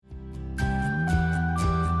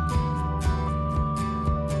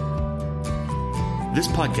This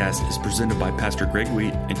podcast is presented by Pastor Greg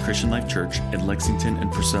Wheat and Christian Life Church in Lexington and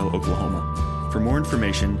Purcell, Oklahoma. For more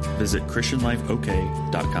information, visit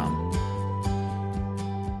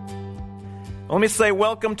ChristianLifeOK.com. Let me say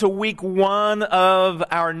welcome to week 1 of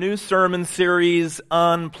our new sermon series,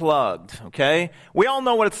 Unplugged, okay? We all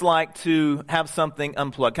know what it's like to have something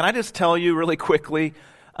unplugged. Can I just tell you really quickly,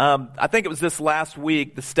 I think it was this last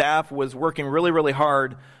week, the staff was working really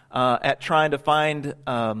hard at trying to find,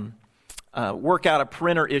 work out a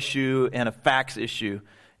printer issue and a fax issue.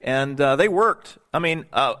 And they worked,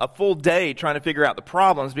 a full day trying to figure out the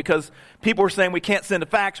problems because people were saying, we can't send a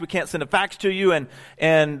fax to you. And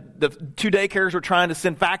the two daycares were trying to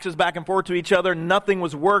send faxes back and forth to each other. Nothing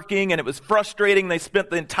was working, and it was frustrating. They spent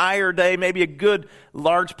the entire day, maybe a good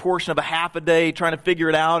large portion of a half a day trying to figure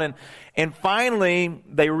it out. And finally,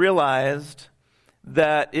 they realized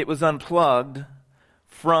that it was unplugged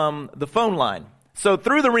from the phone line. So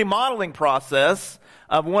through the remodeling process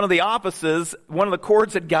of one of the offices, one of the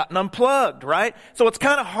cords had gotten unplugged, right? So it's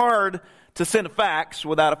kind of hard to send a fax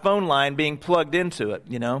without a phone line being plugged into it,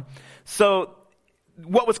 you know? So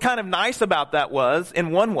what was kind of nice about that was,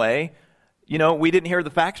 in one way, you know, we didn't hear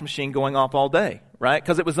the fax machine going off all day, right?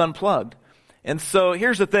 Because it was unplugged. And so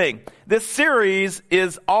here's the thing. This series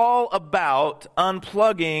is all about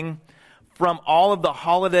unplugging from all of the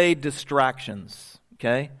holiday distractions,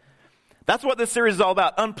 okay? That's what this series is all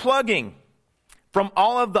about, unplugging from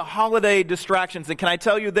all of the holiday distractions. And can I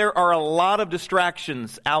tell you, there are a lot of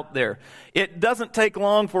distractions out there. It doesn't take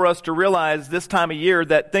long for us to realize this time of year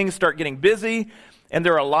that things start getting busy, and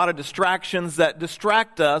there are a lot of distractions that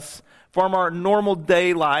distract us from our normal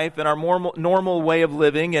day life and our normal way of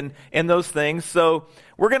living and those things. So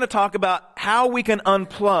we're going to talk about how we can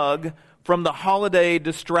unplug from the holiday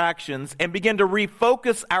distractions and begin to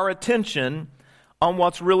refocus our attention on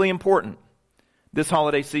what's really important this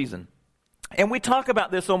holiday season. And we talk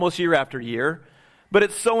about this almost year after year, but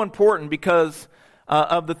it's so important because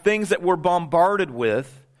of the things that we're bombarded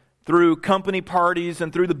with through company parties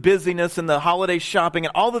and through the busyness and the holiday shopping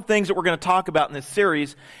and all the things that we're going to talk about in this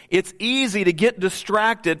series. It's easy to get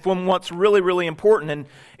distracted from what's really important,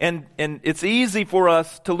 and it's easy for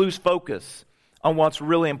us to lose focus on what's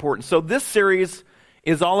really important. So this series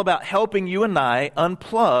is all about helping you and I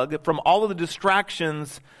unplug from all of the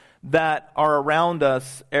distractions that are around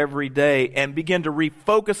us every day and begin to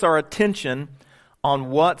refocus our attention on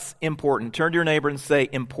what's important. Turn to your neighbor and say,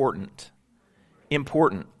 important.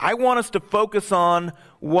 Important. I want us to focus on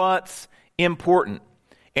what's important.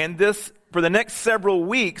 And this, for the next several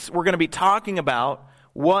weeks, we're going to be talking about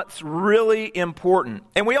what's really important.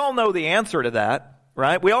 And we all know the answer to that,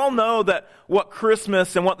 right? We all know that what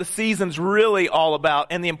Christmas and what the season's really all about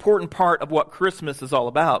and the important part of what Christmas is all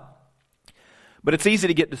about. But it's easy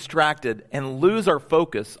to get distracted and lose our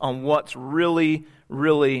focus on what's really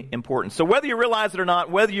important. So whether you realize it or not,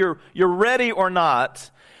 whether you're ready or not,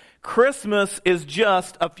 Christmas is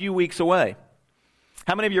just a few weeks away.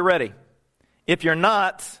 How many of you are ready? If you're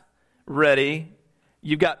not ready,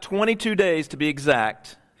 you've got 22 days to be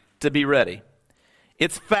exact to be ready.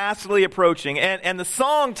 It's fastly approaching. And the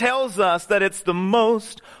song tells us that it's the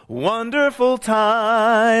most wonderful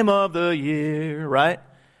time of the year, right?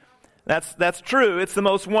 That's true. It's the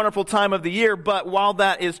most wonderful time of the year, but while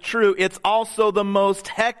that is true, it's also the most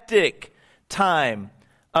hectic time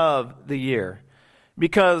of the year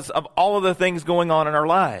because of all of the things going on in our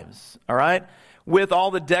lives, all right? With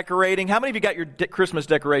all the decorating. How many of you got your Christmas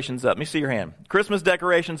decorations up? Let me see your hand. Christmas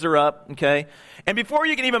decorations are up, okay? And before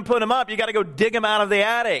you can even put them up, you got to go dig them out of the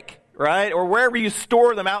attic, right? Or wherever you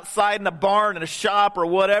store them, outside in a barn, in a shop, or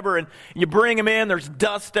whatever, and you bring them in, there's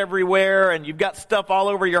dust everywhere, and you've got stuff all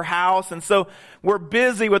over your house, and so we're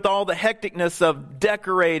busy with all the hecticness of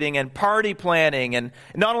decorating and party planning, and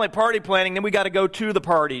not only party planning, then we got to go to the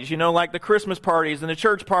parties, you know, like the Christmas parties, and the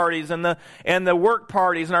church parties, and the work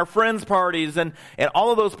parties, and our friends' parties, and all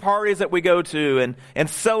of those parties that we go to, and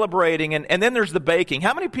celebrating, and then there's the baking.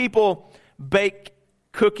 How many people bake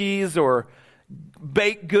cookies or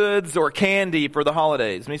baked goods or candy for the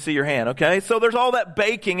holidays? Let me see your hand, okay? So there's all that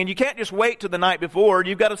baking, and you can't just wait till the night before.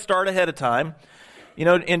 You've got to start ahead of time. You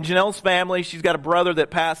know, in Janelle's family, she's got a brother that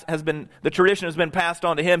the tradition has been passed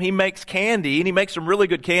on to him. He makes candy, and he makes some really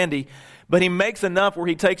good candy, but he makes enough where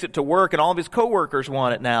he takes it to work, and all of his coworkers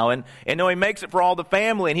want it now. And no, he makes it for all the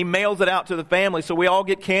family, and he mails it out to the family, so we all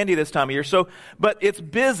get candy this time of year. So, but it's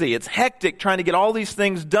busy, it's hectic trying to get all these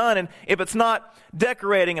things done, and if it's not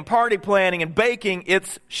decorating and party planning and baking,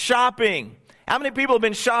 it's shopping. How many people have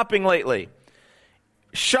been shopping lately?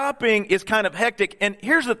 Shopping is kind of hectic, and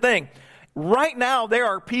here's the thing. Right now, there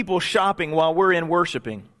are people shopping while we're in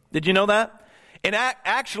worshiping. Did you know that? And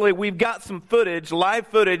actually, we've got some footage, live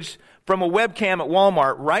footage from a webcam at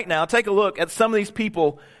Walmart right now. Take a look at some of these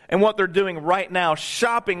people and what they're doing right now,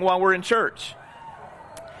 shopping while we're in church.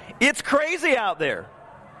 It's crazy out there.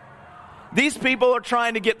 These people are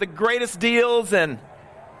trying to get the greatest deals and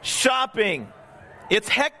shopping. It's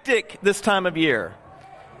hectic this time of year.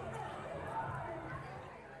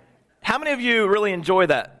 How many of you really enjoy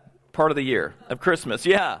that part of the year of Christmas?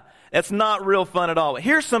 Yeah, it's not real fun at all.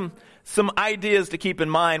 Here's some ideas to keep in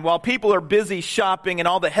mind. While people are busy shopping and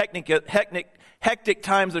all the hectic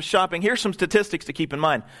times of shopping, here's some statistics to keep in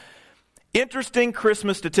mind. Interesting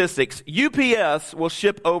Christmas statistics. UPS will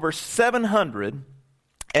ship over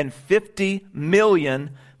 750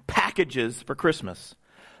 million packages for Christmas.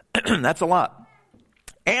 That's a lot.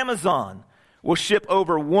 Amazon will ship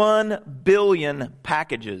over 1 billion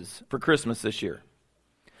packages for Christmas this year.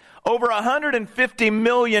 Over 150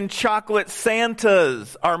 million chocolate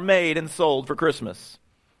Santas are made and sold for Christmas.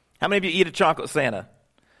 How many of you eat a chocolate Santa?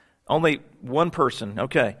 Only one person,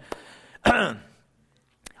 okay.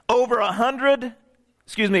 Over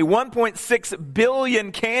 1.6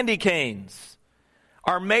 billion candy canes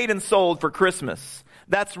are made and sold for Christmas.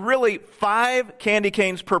 That's really 5 candy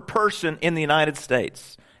canes per person in the United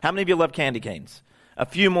States. How many of you love candy canes? A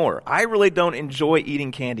few more. I really don't enjoy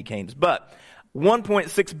eating candy canes, but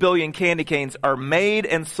 1.6 billion candy canes are made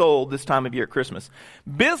and sold this time of year at Christmas.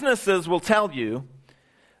 Businesses will tell you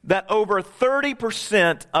that over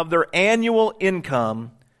 30% of their annual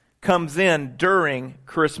income comes in during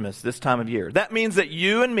Christmas this time of year. That means that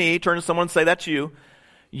you and me, turn to someone and say, that's you.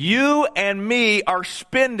 You and me are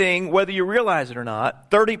spending, whether you realize it or not,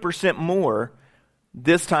 30% more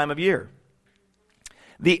this time of year.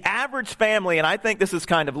 The average family, and I think this is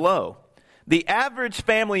kind of low, the average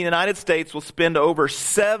family in the United States will spend over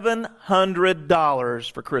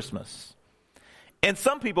 $700 for Christmas. And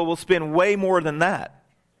some people will spend way more than that.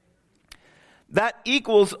 That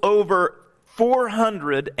equals over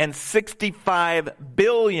 $465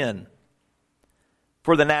 billion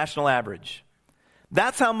for the national average.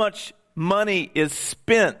 That's how much money is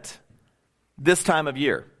spent this time of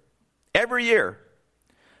year. Every year.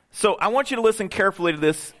 So I want you to listen carefully to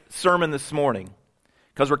this sermon this morning,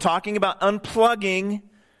 because we're talking about unplugging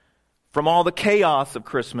from all the chaos of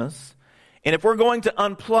Christmas. And if we're going to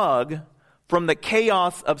unplug from the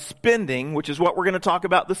chaos of spending, which is what we're going to talk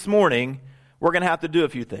about this morning, we're going to have to do a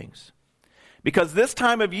few things. Because this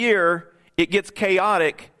time of year, it gets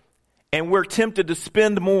chaotic, and we're tempted to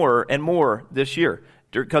spend more and more this year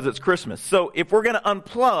because it's Christmas. So if we're going to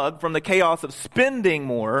unplug from the chaos of spending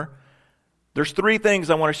more, there's 3 things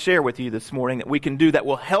I want to share with you this morning that we can do that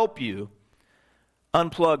will help you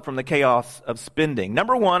unplug from the chaos of spending.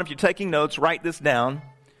 Number 1, if you're taking notes, write this down.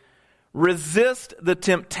 Resist the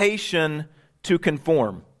temptation to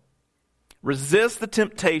conform. Resist the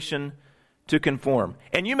temptation to conform.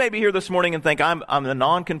 And you may be here this morning and think, I'm a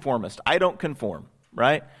nonconformist. I don't conform,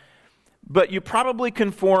 right? But you probably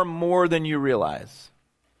conform more than you realize.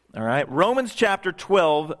 All right? Romans chapter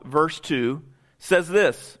 12, verse 2 says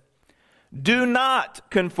this: do not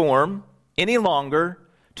conform any longer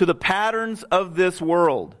to the patterns of this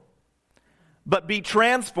world, but be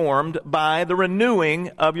transformed by the renewing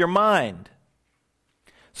of your mind.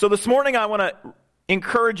 So this morning I want to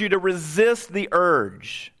encourage you to resist the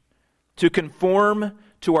urge to conform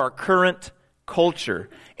to our current culture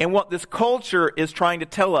and what this culture is trying to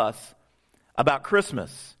tell us about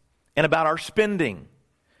Christmas and about our spending.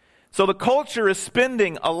 So the culture is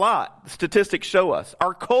spending a lot. The statistics show us.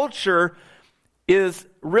 Our culture is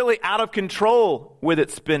really out of control with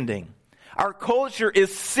its spending. Our culture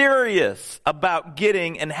is serious about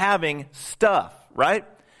getting and having stuff, right?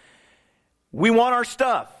 We want our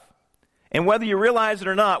stuff. And whether you realize it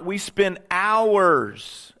or not, we spend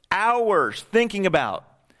hours thinking about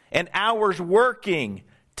and hours working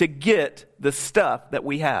to get the stuff that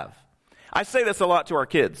we have. I say this a lot to our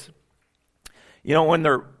kids. You know, when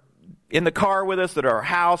they're in the car with us at our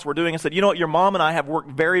house, we're doing, I said, you know what, your mom and I have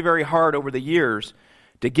worked very, very hard over the years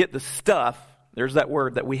to get the stuff, there's that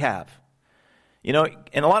word, that we have. You know,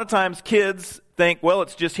 and a lot of times kids think, well,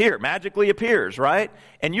 it's just here, magically appears, right?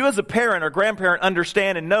 And you as a parent or grandparent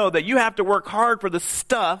understand and know that you have to work hard for the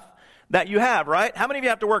stuff that you have, right? How many of you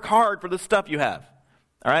have to work hard for the stuff you have?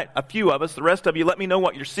 All right, a few of us. The rest of you, let me know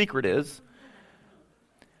what your secret is.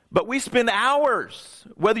 But we spend hours,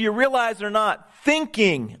 whether you realize it or not,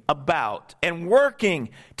 thinking about and working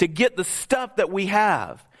to get the stuff that we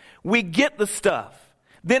have. We get the stuff.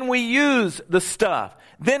 Then we use the stuff.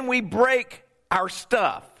 Then we break our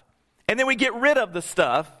stuff. And then we get rid of the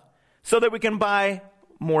stuff so that we can buy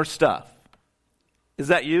more stuff. Is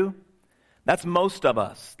that you? That's most of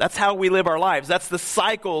us. That's how we live our lives. That's the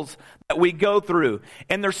cycles that we go through.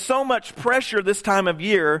 And there's so much pressure this time of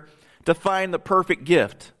year to find the perfect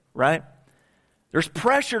gift, right? There's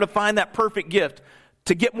pressure to find that perfect gift,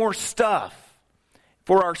 to get more stuff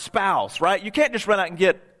for our spouse, right? You can't just run out and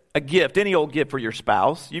get a gift, any old gift for your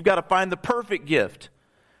spouse. You've got to find the perfect gift.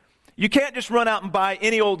 You can't just run out and buy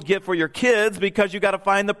any old gift for your kids, because you've got to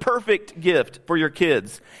find the perfect gift for your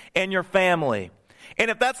kids and your family. And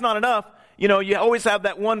if that's not enough, you always have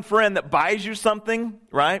that one friend that buys you something,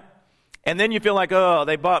 right? And then you feel like, oh,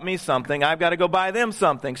 they bought me something. I've got to go buy them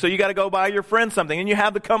something. So you got to go buy your friend something. And you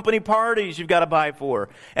have the company parties you've got to buy for.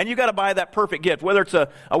 And you got to buy that perfect gift, whether it's a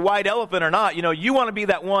white elephant or not. You want to be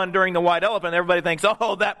that one during the white elephant. Everybody thinks,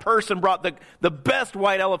 oh, that person brought the best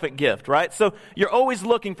white elephant gift, right? So you're always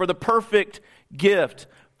looking for the perfect gift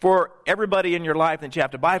for everybody in your life that you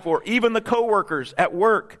have to buy for, even the coworkers at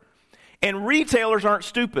work. And retailers aren't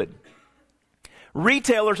stupid.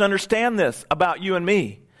 Retailers understand this about you and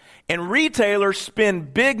me. And retailers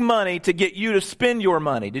spend big money to get you to spend your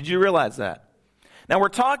money. Did you realize that? Now, we're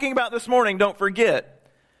talking about this morning, don't forget,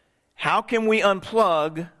 how can we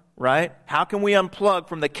unplug, right? How can we unplug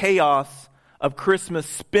from the chaos of Christmas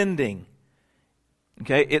spending?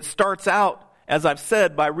 Okay, it starts out, as I've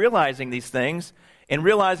said, by realizing these things and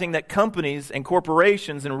realizing that companies and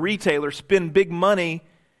corporations and retailers spend big money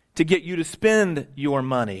to get you to spend your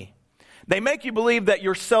money. They make you believe that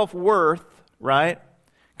your self-worth, right,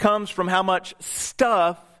 comes from how much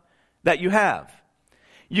stuff that you have.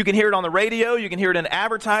 You can hear it on the radio, you can hear it in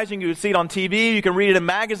advertising, you can see it on TV, you can read it in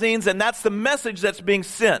magazines, and that's the message that's being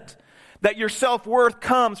sent. That your self-worth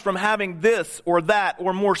comes from having this or that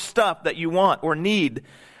or more stuff that you want or need.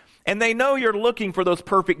 And they know you're looking for those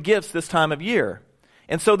perfect gifts this time of year.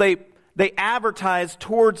 And so they advertise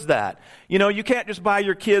towards that. You can't just buy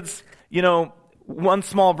your kids, one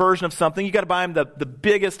small version of something. You got to buy them the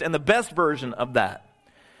biggest and the best version of that.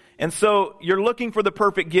 And so you're looking for the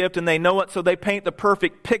perfect gift, and they know it, so they paint the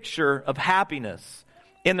perfect picture of happiness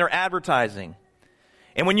in their advertising.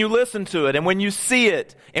 And when you listen to it, and when you see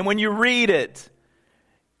it, and when you read it,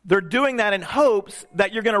 they're doing that in hopes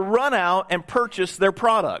that you're going to run out and purchase their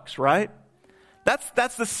products, right?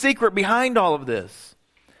 That's the secret behind all of this.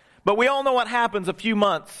 But we all know what happens a few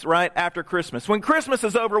months, right, after Christmas. When Christmas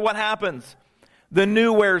is over, what happens? The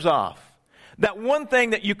new wears off. That one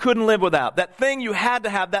thing that you couldn't live without, that thing you had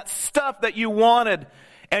to have, that stuff that you wanted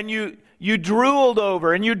and you drooled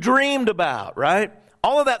over and you dreamed about, right?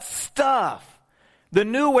 All of that stuff, the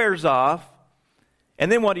new wears off,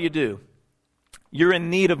 and then what do? You're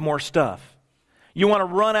in need of more stuff. You want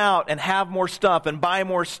to run out and have more stuff and buy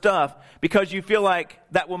more stuff because you feel like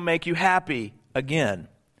that will make you happy again.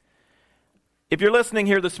 If you're listening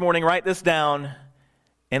here this morning, write this down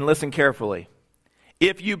and listen carefully.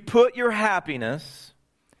 If you put your happiness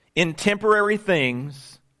in temporary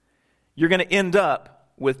things, you're going to end up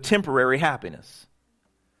with temporary happiness.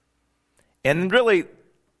 And really,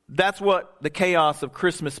 that's what the chaos of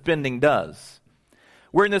Christmas spending does.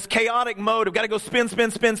 We're in this chaotic mode. We've got to go spend.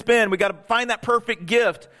 We've got to find that perfect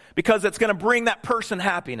gift because it's going to bring that person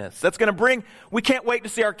happiness. We can't wait to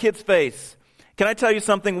see our kid's face. Can I tell you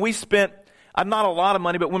something? We spent, not a lot of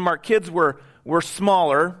money, but when our kids were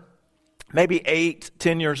smaller, maybe 8,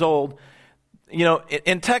 10 years old,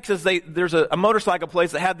 in Texas, there's a motorcycle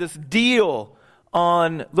place that had this deal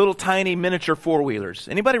on little tiny miniature four-wheelers.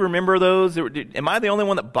 Anybody remember those? Am I the only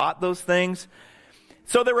one that bought those things?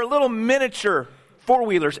 So there were little miniature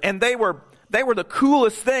four-wheelers, and they were the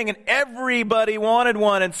coolest thing, and everybody wanted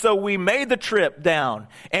one. And so we made the trip down,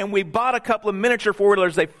 and we bought a couple of miniature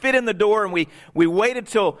four-wheelers. They fit in the door, and we waited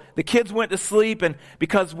till the kids went to sleep, and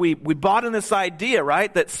because we bought in this idea,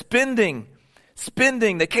 right, that spending,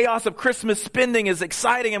 the chaos of Christmas spending is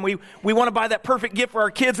exciting, and we want to buy that perfect gift for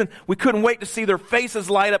our kids, and we couldn't wait to see their faces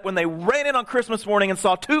light up when they ran in on Christmas morning and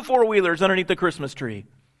saw 2 four-wheelers underneath the Christmas tree.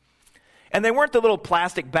 And they weren't the little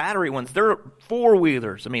plastic battery ones. They're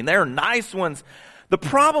four-wheelers. They're nice ones. The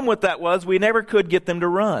problem with that was we never could get them to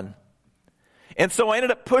run. And so I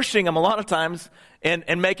ended up pushing them a lot of times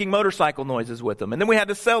and making motorcycle noises with them. And then we had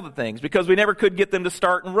to sell the things because we never could get them to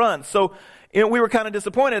start and run. So we were kind of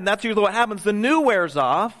disappointed, and that's usually what happens. The new wears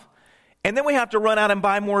off, and then we have to run out and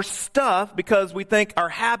buy more stuff because we think our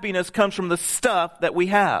happiness comes from the stuff that we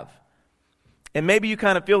have. And maybe you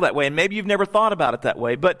kind of feel that way, and maybe you've never thought about it that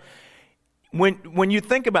way, but when you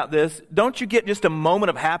think about this, don't you get just a moment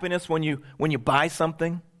of happiness when you buy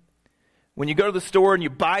something? When you go to the store and you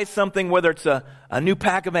buy something, whether it's a new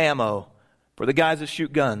pack of ammo for the guys that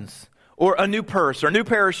shoot guns, or a new purse, or a new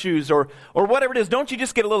pair of shoes, or whatever it is, don't you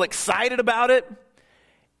just get a little excited about it?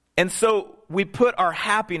 And so we put our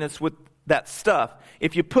happiness with that stuff.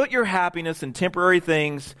 If you put your happiness in temporary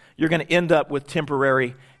things, you're going to end up with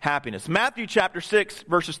temporary happiness. Matthew chapter 6,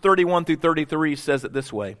 verses 31 through 33 says it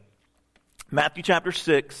this way. Matthew chapter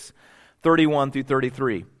 6, 31 through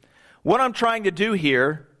 33. What I'm trying to do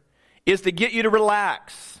here is to get you to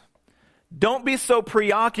relax. Don't be so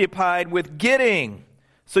preoccupied with getting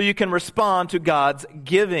so you can respond to God's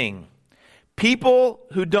giving. People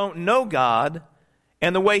who don't know God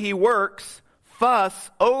and the way He works fuss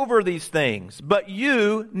over these things, but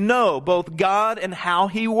you know both God and how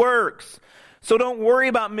He works. So don't worry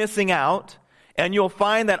about missing out, and you'll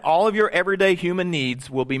find that all of your everyday human needs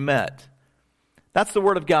will be met. That's the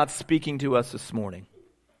Word of God speaking to us this morning.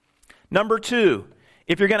 Number 2,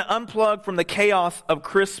 if you're going to unplug from the chaos of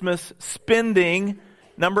Christmas spending,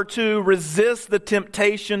 number 2, resist the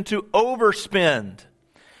temptation to overspend.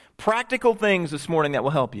 Practical things this morning that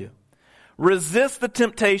will help you. Resist the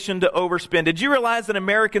temptation to overspend. Did you realize that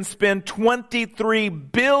Americans spend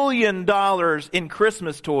 $23 billion in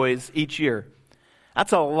Christmas toys each year?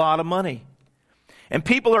 That's a lot of money. And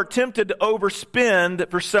people are tempted to overspend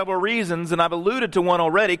for several reasons, and I've alluded to one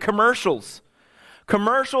already, commercials.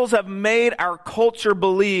 Commercials have made our culture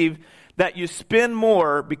believe that you spend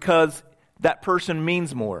more because that person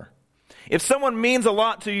means more. If someone means a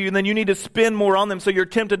lot to you, then you need to spend more on them, so you're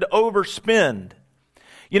tempted to overspend.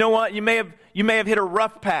 You know what? You may have hit a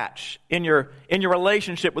rough patch in your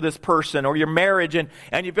relationship with this person or your marriage, and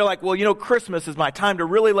you feel like, well, you know, Christmas is my time to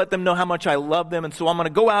really let them know how much I love them, and so I'm going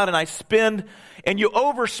to go out and I spend, and you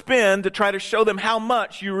overspend to try to show them how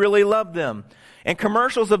much you really love them. And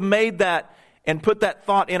commercials have made that and put that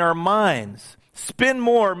thought in our minds. Spend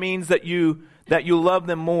more means that you love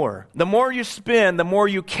them more. The more you spend, the more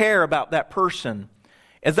you care about that person,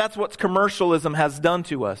 as that's what commercialism has done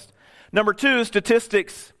to us. Number 2,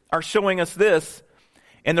 statistics are showing us this,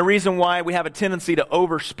 and the reason why we have a tendency to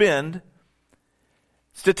overspend.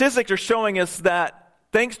 Statistics are showing us that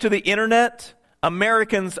thanks to the internet,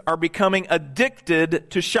 Americans are becoming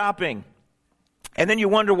addicted to shopping. And then you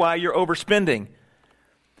wonder why you're overspending.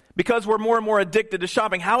 Because we're more and more addicted to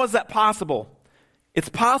shopping. How is that possible? It's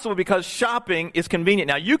possible because shopping is convenient.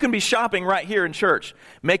 Now, you can be shopping right here in church,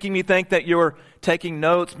 making me think that you're taking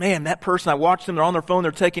notes. Man, that person, I watch them, they're on their phone,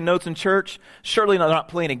 they're taking notes in church. Surely they're not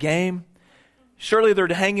playing a game. Surely they're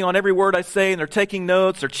hanging on every word I say, and they're taking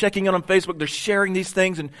notes, they're checking in on Facebook, they're sharing these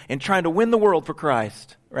things and trying to win the world for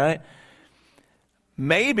Christ, right?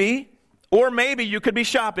 Maybe, or maybe you could be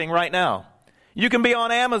shopping right now. You can be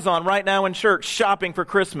on Amazon right now in church shopping for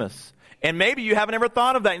Christmas. And maybe you haven't ever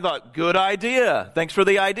thought of that. You thought, good idea. Thanks for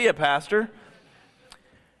the idea, Pastor.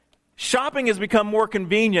 Shopping has become more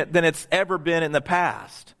convenient than it's ever been in the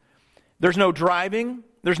past. There's no driving.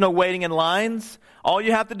 There's no waiting in lines. All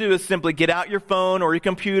you have to do is simply get out your phone or your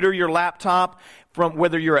computer, your laptop, from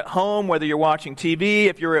whether you're at home, whether you're watching TV,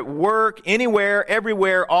 if you're at work, anywhere,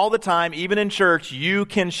 everywhere, all the time, even in church, you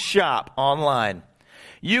can shop online.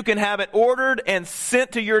 You can have it ordered and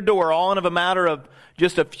sent to your door all in a matter of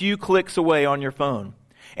just a few clicks away on your phone.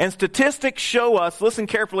 And statistics show us, listen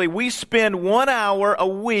carefully, we spend 1 hour a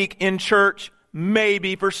week in church,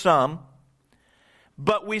 maybe for some,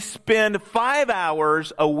 but we spend 5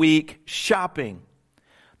 hours a week shopping.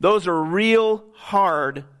 Those are real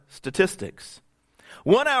hard statistics.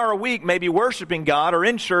 1 hour a week may be worshiping God or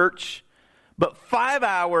in church, but 5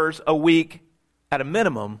 hours a week at a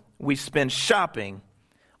minimum we spend shopping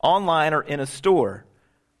online or in a store.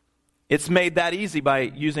 It's made that easy by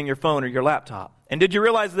using your phone or your laptop. And did you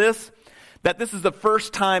realize this? That this is the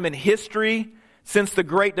first time in history since the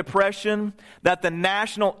Great Depression that the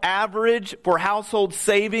national average for household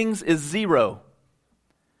savings is 0.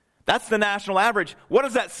 That's the national average. What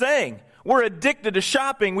is that saying? We're addicted to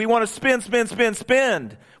shopping. We want to spend.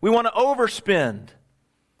 We want to overspend.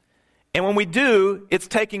 And when we do, it's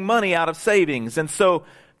taking money out of savings. And so,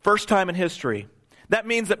 first time in history. That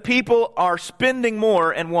means that people are spending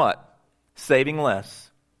more and what? Saving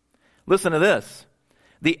less. Listen to this.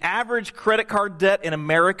 The average credit card debt in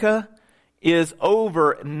America is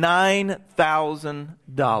over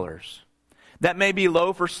 $9,000. That may be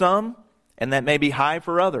low for some, and that may be high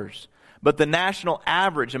for others. But the national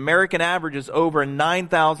average, American average, is over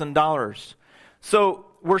 $9,000. So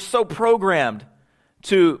we're so programmed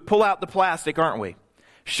to pull out the plastic, aren't we?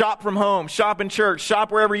 Shop from home, shop in church,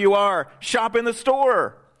 shop wherever you are, shop in the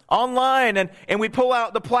store, online, and we pull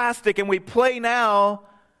out the plastic and we play now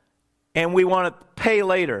and we want to pay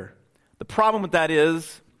later. The problem with that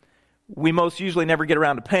is we most usually never get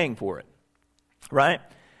around to paying for it, right?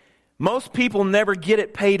 Most people never get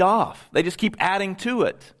it paid off. They just keep adding to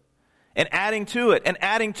it and adding to it and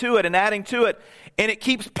adding to it and adding to it. and it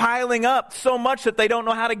keeps piling up so much that they don't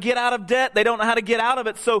know how to get out of debt. They don't know how to get out of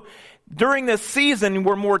it. So during this season,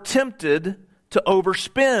 we're more tempted to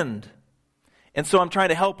overspend. And so I'm trying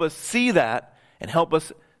to help us see that and help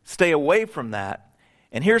us stay away from that.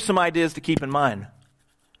 And here's some ideas to keep in mind.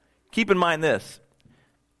 Keep in mind this.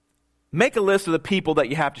 Make a list of the people that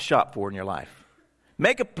you have to shop for in your life.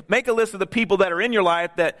 Make a list of the people that are in your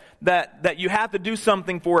life that you have to do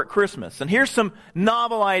something for at Christmas. And here's some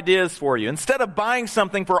novel ideas for you. Instead of buying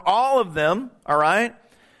something for all of them, all right,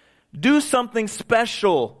 do something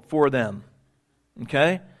special for them,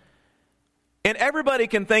 okay? And everybody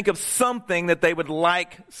can think of something that they would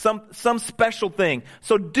like, some special thing.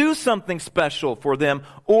 So do something special for them.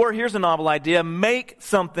 Or here's a novel idea, make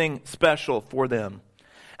something special for them.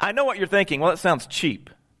 I know what you're thinking. Well, that sounds cheap,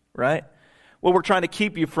 right? Well, we're trying to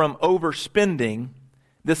keep you from overspending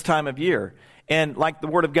this time of year. And like the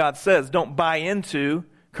Word of God says, don't buy into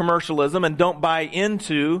commercialism and don't buy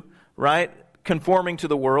into, right, conforming to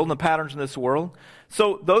the world and the patterns in this world.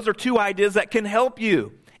 So those are two ideas that can help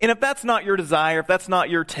you. And if that's not your desire, if that's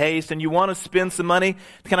not your taste, and you want to spend some money,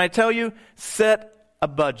 can I tell you, set a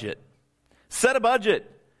budget. Set a budget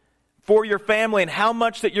for your family and how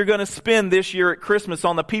much that you're going to spend this year at Christmas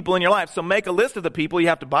on the people in your life. So make a list of the people you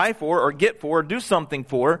have to buy for or get for or do something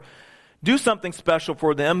for. Do something special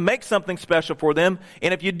for them. Make something special for them.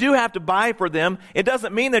 And if you do have to buy for them, it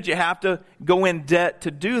doesn't mean that you have to go in debt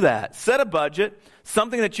to do that. Set a budget,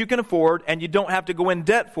 something that you can afford and you don't have to go in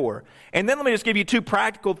debt for. And then let me just give you two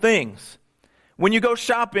practical things. When you go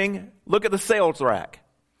shopping, look at the sales rack.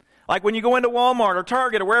 Like when you go into Walmart or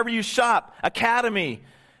Target or wherever you shop, Academy,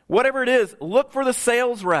 whatever it is, look for the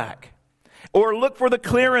sales rack or look for the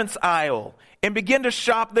clearance aisle and begin to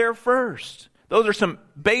shop there first. Those are some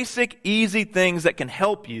basic, easy things that can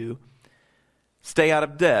help you stay out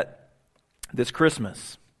of debt this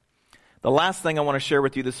Christmas. The last thing I want to share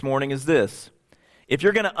with you this morning is this. If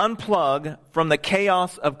you're going to unplug from the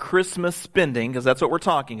chaos of Christmas spending, because that's what we're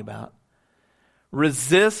talking about,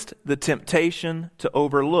 resist the temptation to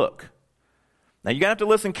overlook. Now, you're going to have to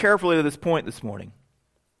listen carefully to this point this morning.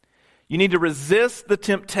 You need to resist the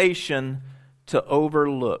temptation to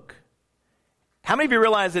overlook. How many of you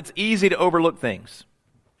realize it's easy to overlook things?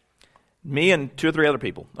 Me and 2 or 3 other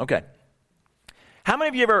people. Okay. How many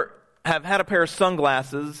of you ever have had a pair of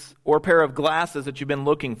sunglasses or a pair of glasses that you've been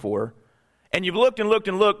looking for, and you've looked and looked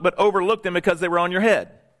and looked, but overlooked them because they were on your head?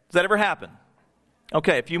 Does that ever happen?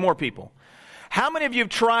 Okay, a few more people. How many of you have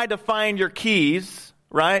tried to find your keys,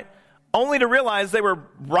 right, only to realize they were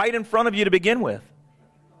right in front of you to begin with?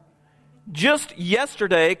 Just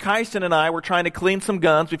yesterday, Kyson and I were trying to clean some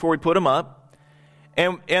guns before we put them up,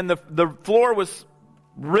 and the floor was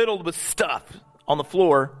riddled with stuff on the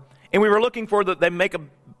floor, and we were looking for they make a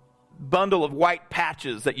bundle of white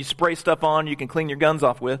patches that you spray stuff on, you can clean your guns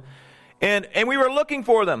off with, and we were looking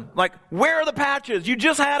for them. Like, where are the patches? You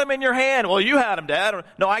just had them in your hand. Well, you had them, Dad.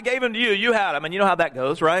 No, I gave them to you. You had them, and you know how that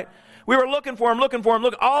goes, right? We were looking for them,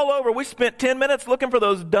 look all over. We spent 10 minutes looking for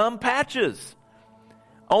those dumb patches,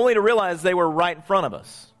 only to realize they were right in front of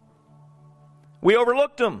us. We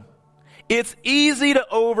overlooked them. It's easy to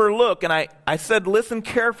overlook, and I said listen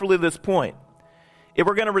carefully to this point. If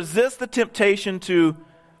we're going to resist the temptation to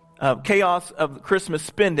chaos of Christmas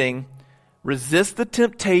spending, resist the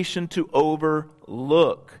temptation to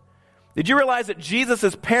overlook. Did you realize that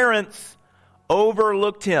Jesus' parents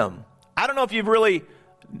overlooked him? I don't know if you've really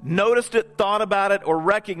noticed it, thought about it, or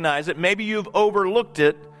recognized it. Maybe you've overlooked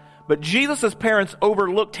it. But Jesus' parents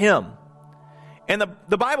overlooked him. And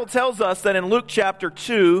the Bible tells us that in Luke chapter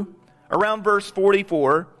 2, around verse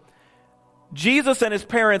 44, Jesus and his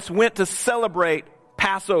parents went to celebrate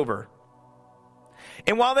Passover.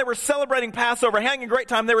 And while they were celebrating Passover, having a great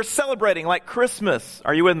time, they were celebrating like Christmas.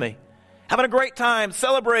 Are you with me? Having a great time,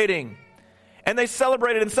 celebrating. And they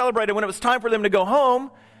celebrated and celebrated. When it was time for them to go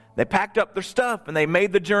home, they packed up their stuff and they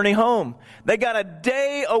made the journey home. They got a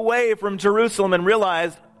day away from Jerusalem and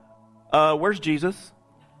realized, where's Jesus?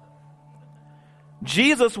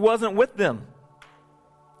 Jesus wasn't with them.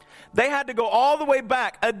 They had to go all the way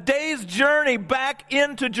back, a day's journey back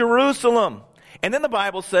into Jerusalem. And then the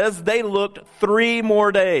Bible says they looked 3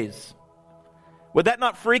 more days. Would that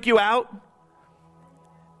not freak you out?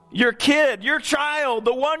 Your kid, your child,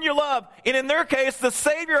 the one you love, and in their case, the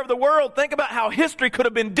Savior of the world. Think about how history could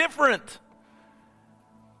have been different.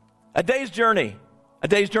 A day's journey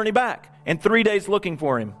back, and 3 days looking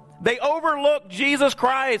for him. They overlooked Jesus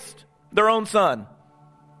Christ, their own son.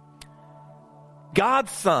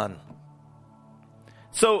 God's son.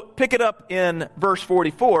 So pick it up in verse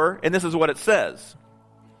 44, and this is what it says.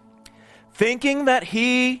 Thinking that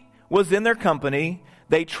he was in their company,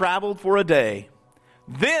 they traveled for a day.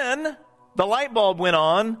 Then the light bulb went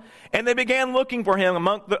on, and they began looking for him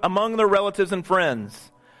among their relatives and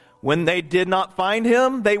friends. When they did not find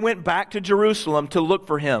him, they went back to Jerusalem to look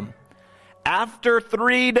for him. After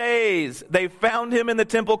 3 days, they found him in the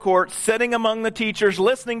temple courts, sitting among the teachers,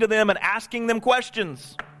 listening to them and asking them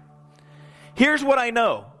questions. Here's what I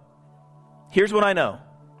know.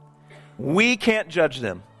 We can't judge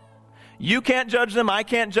them. You can't judge them. I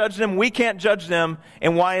can't judge them. We can't judge them.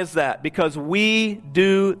 And why is that? Because we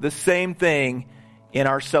do the same thing in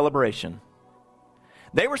our celebration.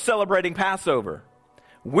 They were celebrating Passover.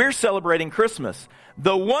 We're celebrating Christmas,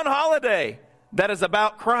 the one holiday that is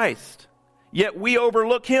about Christ. Yet we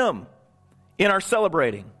overlook him in our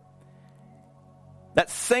celebrating.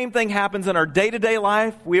 That same thing happens in our day-to-day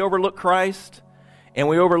life. We overlook Christ, and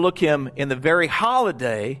we overlook him in the very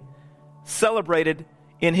holiday celebrated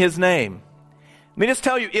in his name. Let me just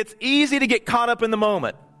tell you, it's easy to get caught up in the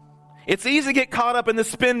moment. It's easy to get caught up in the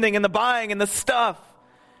spending and the buying and the stuff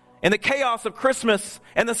and the chaos of Christmas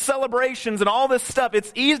and the celebrations and all this stuff.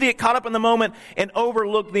 It's easy to get caught up in the moment and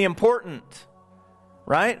overlook the important,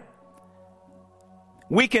 right?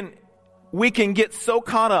 We can get so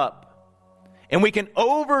caught up and we can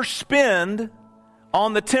overspend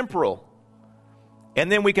on the temporal,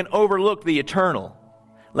 and then we can overlook the eternal.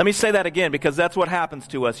 Let me say that again, because that's what happens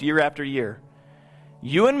to us year after year.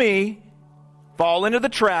 You and me fall into the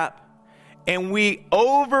trap, and we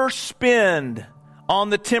overspend on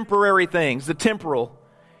the temporary things, the temporal,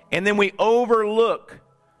 and then we overlook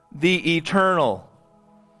the eternal.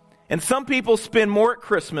 And some people spend more at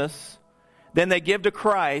Christmas than they give to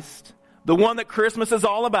Christ, the one that Christmas is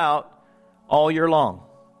all about, all year long.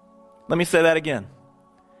 Let me say that again.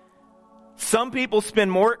 Some people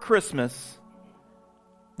spend more at Christmas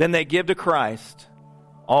than they give to Christ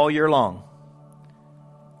all year long.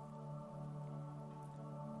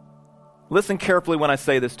 Listen carefully when I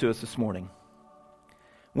say this to us this morning.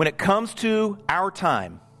 When it comes to our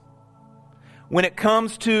time, when it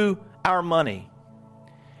comes to our money,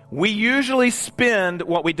 we usually spend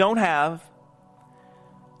what we don't have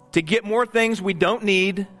to get more things we don't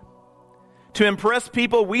need, to impress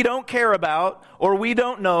people we don't care about, or we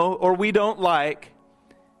don't know, or we don't like,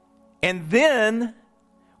 and then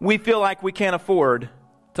we feel like we can't afford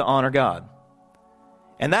to honor God.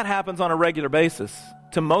 And that happens on a regular basis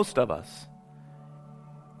to most of us,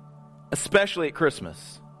 especially at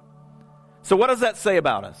Christmas. So what does that say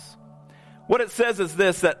about us? What it says is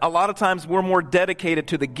this, that a lot of times we're more dedicated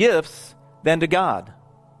to the gifts than to God.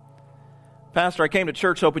 Pastor, I came to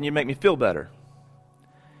church hoping you'd make me feel better.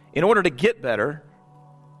 In order to get better,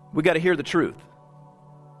 we got to hear the truth.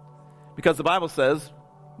 Because the Bible says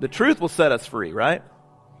the truth will set us free, right?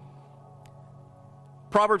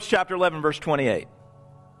 Proverbs chapter 11, verse 28.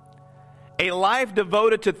 A life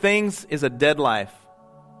devoted to things is a dead life.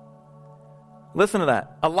 Listen to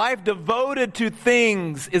that. A life devoted to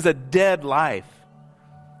things is a dead life.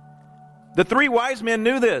 The 3 wise men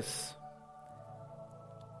knew this.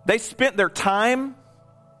 They spent their time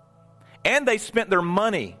and they spent their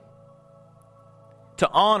money to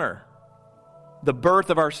honor the birth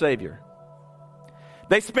of our Savior.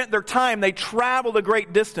 They spent their time, they traveled a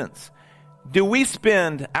great distance. Do we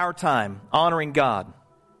spend our time honoring God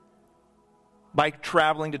by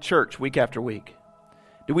traveling to church week after week?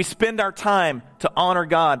 Do we spend our time to honor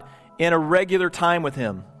God in a regular time with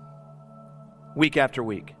him week after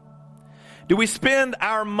week? Do we spend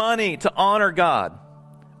our money to honor God?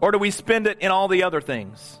 Or do we spend it in all the other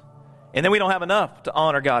things? And then we don't have enough to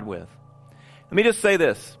honor God with. Let me just say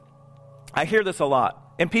this. I hear this a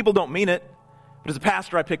lot. And people don't mean it. But as a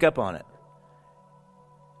pastor, I pick up on it.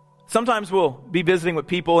 Sometimes we'll be visiting with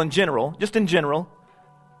people in general. Just in general.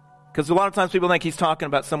 Because a lot of times people think he's talking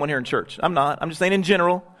about someone here in church. I'm not. I'm just saying in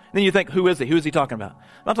general. And then you think, who is he? Who is he talking about?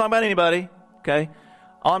 I'm not talking about anybody. Okay?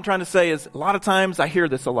 All I'm trying to say is a lot of times I hear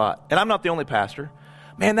this a lot. And I'm not the only pastor.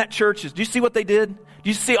 Man, that church is, do you see what they did? Do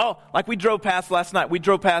you see, like we drove past last night. We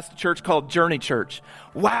drove past a church called Journey Church.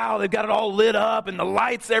 Wow, they've got it all lit up and the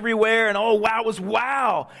lights everywhere. And it was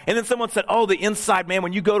wow. And then someone said, the inside, man,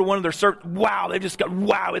 when you go to one of their services, wow, they've just got,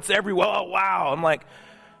 wow, it's everywhere. Oh, wow. I'm like,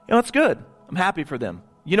 it's good. I'm happy for them.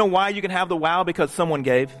 You know why you can have the wow? Because someone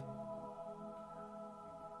gave.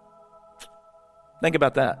 Think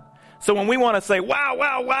about that. So when we want to say, wow,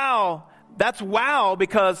 wow, wow, that's wow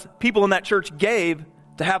because people in that church gave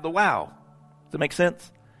to have the wow. Does that make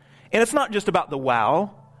sense? And it's not just about the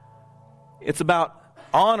wow. It's about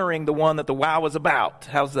honoring the one that the wow was about.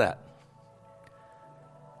 How's that?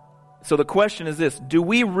 So the question is this. Do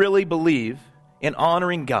we really believe in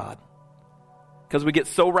honoring God? Because we get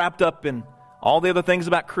so wrapped up in all the other things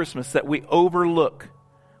about Christmas that we overlook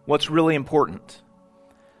what's really important.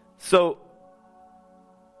 So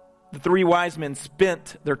the three wise men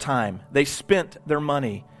spent their time. They spent their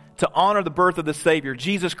money to honor the birth of the Savior,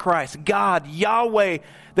 Jesus Christ, God, Yahweh,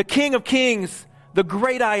 the King of Kings, the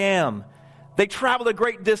great I am. They traveled a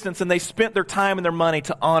great distance and they spent their time and their money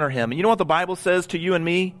to honor Him. And you know what the Bible says to you and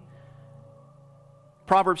me?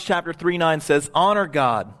 Proverbs chapter 3:9 says, honor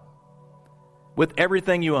God with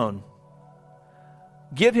everything you own.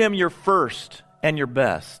 Give Him your first and your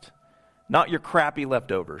best, not your crappy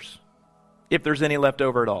leftovers, if there's any left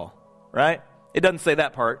over at all, right? It doesn't say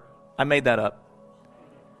that part. I made that up.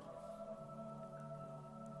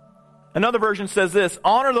 Another version says this,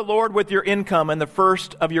 honor the Lord with your income and the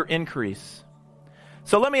first of your increase.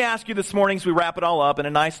 So let me ask you this morning as we wrap it all up in a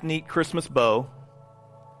nice, neat Christmas bow.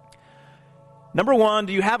 Number one,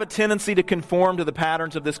 do you have a tendency to conform to the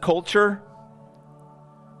patterns of this culture?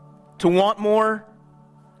 To want more?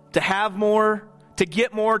 To have more? To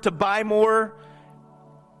get more? To buy more?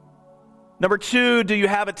 Number two, do you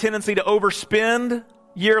have a tendency to overspend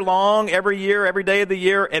year long, every year, every day of the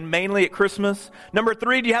year, and mainly at Christmas? Number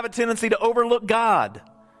three, do you have a tendency to overlook God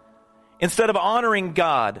instead of honoring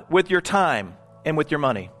God with your time and with your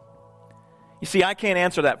money? You see, I can't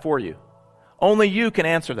answer that for you. Only you can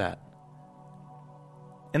answer that.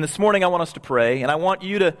 And this morning I want us to pray, and I want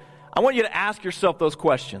you to ask yourself those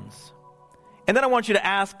questions. And then I want you to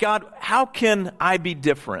ask God, how can I be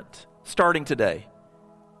different starting today?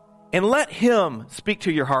 And let Him speak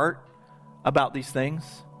to your heart about these things.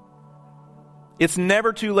 It's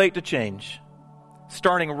never too late to change.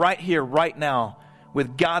 Starting right here, right now,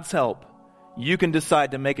 with God's help, you can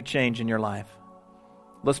decide to make a change in your life.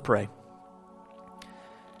 Let's pray.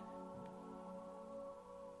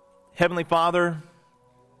 Heavenly Father,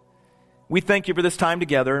 we thank you for this time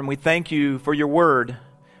together, and we thank you for your word.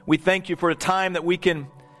 We thank you for a time that we can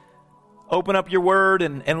open up your word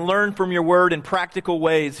and learn from your word in practical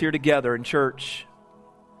ways here together in church.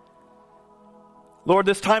 Lord,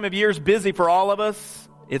 this time of year is busy for all of us.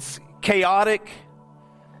 It's chaotic.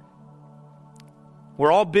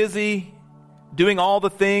 We're all busy doing all the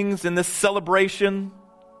things in this celebration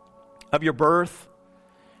of your birth.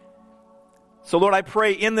 So Lord, I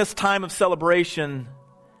pray in this time of celebration,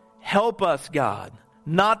 help us, God,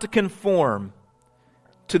 not to conform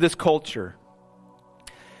to this culture.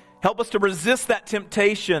 Help us to resist that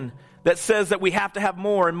temptation that says that we have to have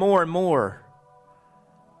more and more and more.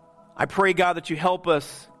 I pray, God, that you help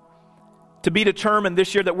us to be determined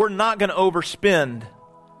this year that we're not going to overspend,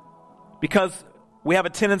 because we have a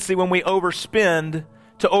tendency when we overspend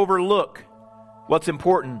to overlook what's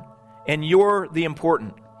important, and you're the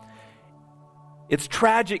important. It's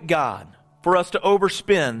tragic, God, for us to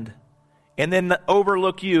overspend and then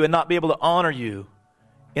overlook you and not be able to honor you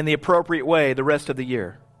in the appropriate way the rest of the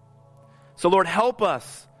year. So Lord, help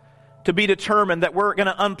us to be determined that we're going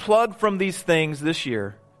to unplug from these things this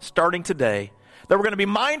year, starting today, that we're going to be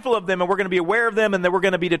mindful of them and we're going to be aware of them, and that we're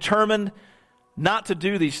going to be determined not to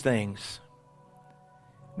do these things.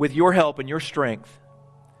 With your help and your strength,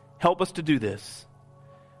 help us to do this.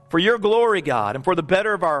 For your glory, God, and for the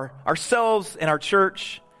better of ourselves and our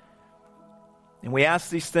church. And we ask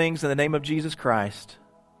these things in the name of Jesus Christ.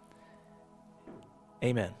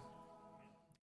 Amen.